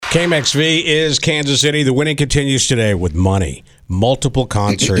KMXV is Kansas City. The winning continues today with money, multiple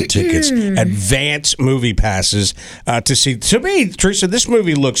concert tickets, advance movie passes to see. To me, Teresa, this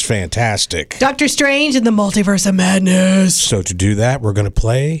movie looks fantastic. Doctor Strange and the Multiverse of Madness. So to do that, we're going to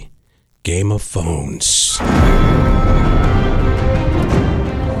play Game of Phones.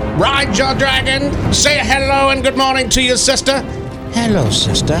 Ride your dragon. Say hello and good morning to your sister. Hello,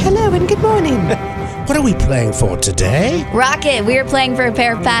 sister. Hello and good morning. What are we playing for today? Rocket, we are playing for a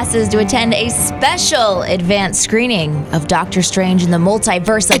pair of passes to attend a special advanced screening of Doctor Strange in the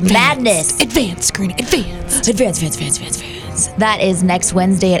Multiverse of Madness. Advanced screening. Advanced. Advance. That is next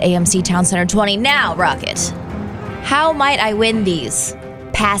Wednesday at AMC Town Center 20. Now, Rocket, how might I win these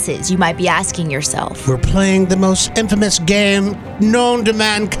passes, you might be asking yourself. We're playing the most infamous game known to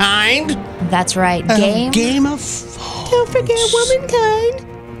mankind. That's right. Game of Phones. Don't forget womankind.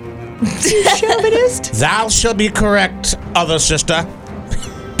 You chauvinist. Thou shall be correct, other sister.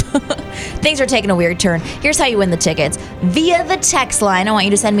 Things are taking a weird turn. Here's how you win the tickets. Via the text line, I want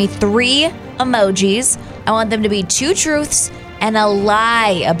you to send me 3 emojis. I want them to be 2 truths and a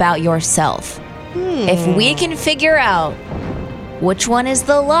lie about yourself. If we can figure out which one is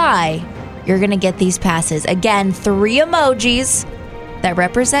the lie, you're going to get these passes. Again, 3 emojis that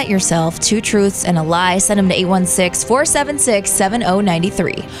represent yourself, 2 truths and a lie. Send them to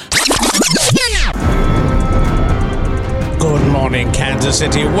 816-476-7093. Good morning, Kansas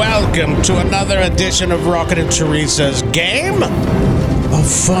City. Welcome to another edition of Rocket and Teresa's Game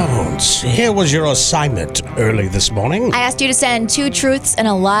of Phones. Here was your assignment early this morning. I asked you to send 2 truths and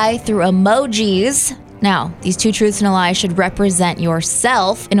a lie through emojis. Now, these 2 truths and a lie should represent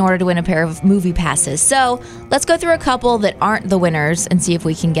yourself in order to win a pair of movie passes. So let's go through a couple that aren't the winners and see if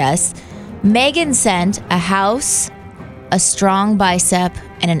we can guess. Megan sent a house, a strong bicep,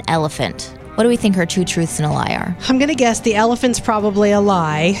 and an elephant. What do we think her 2 truths and a lie are? I'm going to guess the elephant's probably a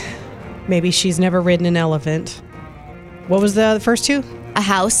lie. Maybe she's never ridden an elephant. What was the first 2? A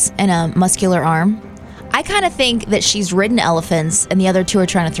house and a muscular arm. I kind of think that she's ridden elephants and the other 2 are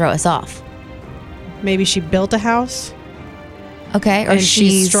trying to throw us off. Maybe she built a house. Okay. Or And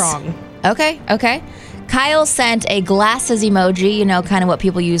she's strong. Okay. Kyle sent a glasses emoji, you know, kind of what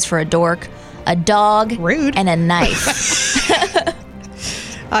people use for a dork, a dog, Rude. and a knife.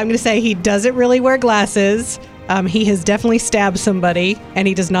 I'm going to say he doesn't really wear glasses. He has definitely stabbed somebody, and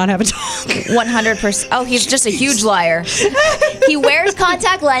he does not have a dog. 100%. Oh, he's just a huge liar. He wears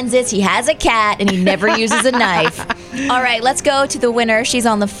contact lenses, he has a cat, and he never uses a knife. All right, let's go to the winner. She's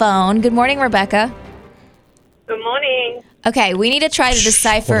on the phone. Good morning, Rebecca. Good morning. Okay, we need to try to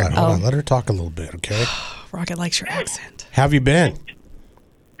decipher. Hold on. Let her talk a little bit, okay? Rocket likes your accent. How have you been?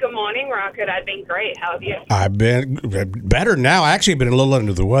 Good morning, Rocket. I've been great. How have you? I've been better now. I actually been a little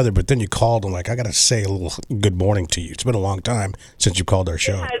under the weather, but then you called and I got to say a little good morning to you. It's been a long time since you called our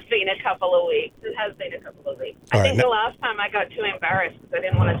show. It has been a couple of weeks. I think the last time I got too embarrassed because I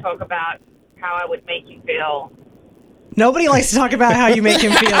didn't want to talk about how I would make you feel. Nobody likes to talk about how you make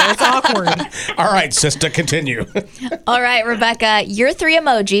him feel. It's awkward. All right, sister, continue. All right, Rebecca, your 3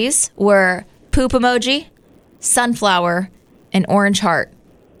 emojis were poop emoji, sunflower, and orange heart.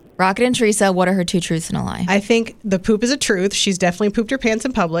 Rocket and Teresa, what are her 2 truths and a lie? I think the poop is a truth. She's definitely pooped her pants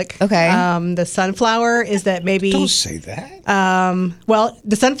in public. Okay. The sunflower is that maybe... Don't say that. Well,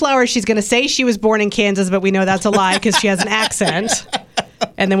 the sunflower, she's going to say she was born in Kansas, but we know that's a lie because she has an accent.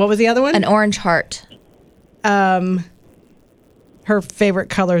 And then what was the other one? An orange heart. Her favorite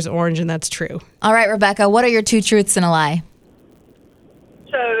color is orange, and that's true. All right, Rebecca, what are your 2 truths and a lie?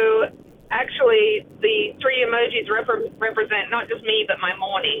 So, actually, the 3 emojis represent not just me, but my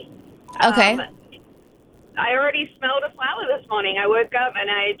morning. Okay. I already smelled a flower this morning. I woke up and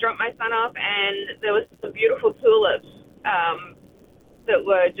I dropped my son off, and there was some beautiful tulips that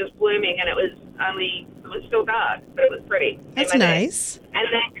were just blooming, and it was still dark, but it was pretty. That's nice. And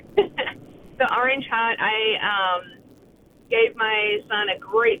then the orange heart, I gave my son a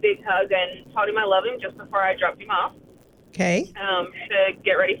great big hug and told him I love him just before I dropped him off. Okay. To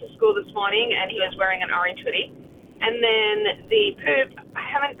get ready for school this morning, and he was wearing an orange hoodie. And then the poop, I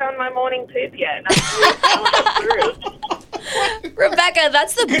haven't done my morning poop yet. And I'm really through. Rebecca,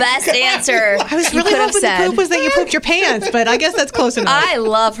 that's the best answer. I was really hoping the poop was that you pooped your pants, but I guess that's close enough. I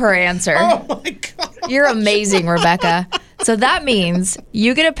love her answer. Oh, my God. You're amazing, Rebecca. So that means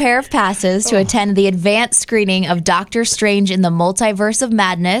you get a pair of passes to attend the advanced screening of Doctor Strange in the Multiverse of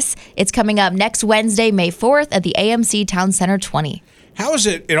Madness. It's coming up next Wednesday, May 4th at the AMC Town Center 20. How is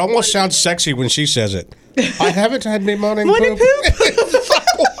it? It almost sounds sexy when she says it. I haven't had my morning Morning poop.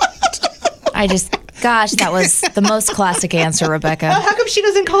 Gosh, that was the most classic answer, Rebecca. How come she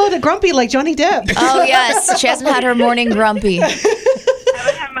doesn't call it a grumpy like Johnny Depp? Oh, yes. She hasn't had her morning grumpy. I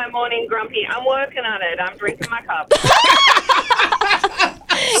haven't had my feeling grumpy. I'm working on it. I'm drinking my cup.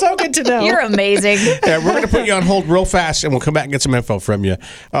 So good to know. You're amazing. Yeah, we're going to put you on hold real fast, and we'll come back and get some info from you.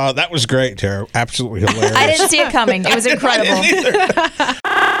 That was great, Tara. Absolutely hilarious. I didn't see it coming. It was incredible.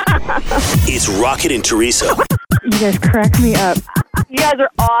 It's Rocket and Teresa You guys crack me up. You guys are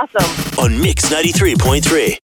awesome. on Mix 93.3.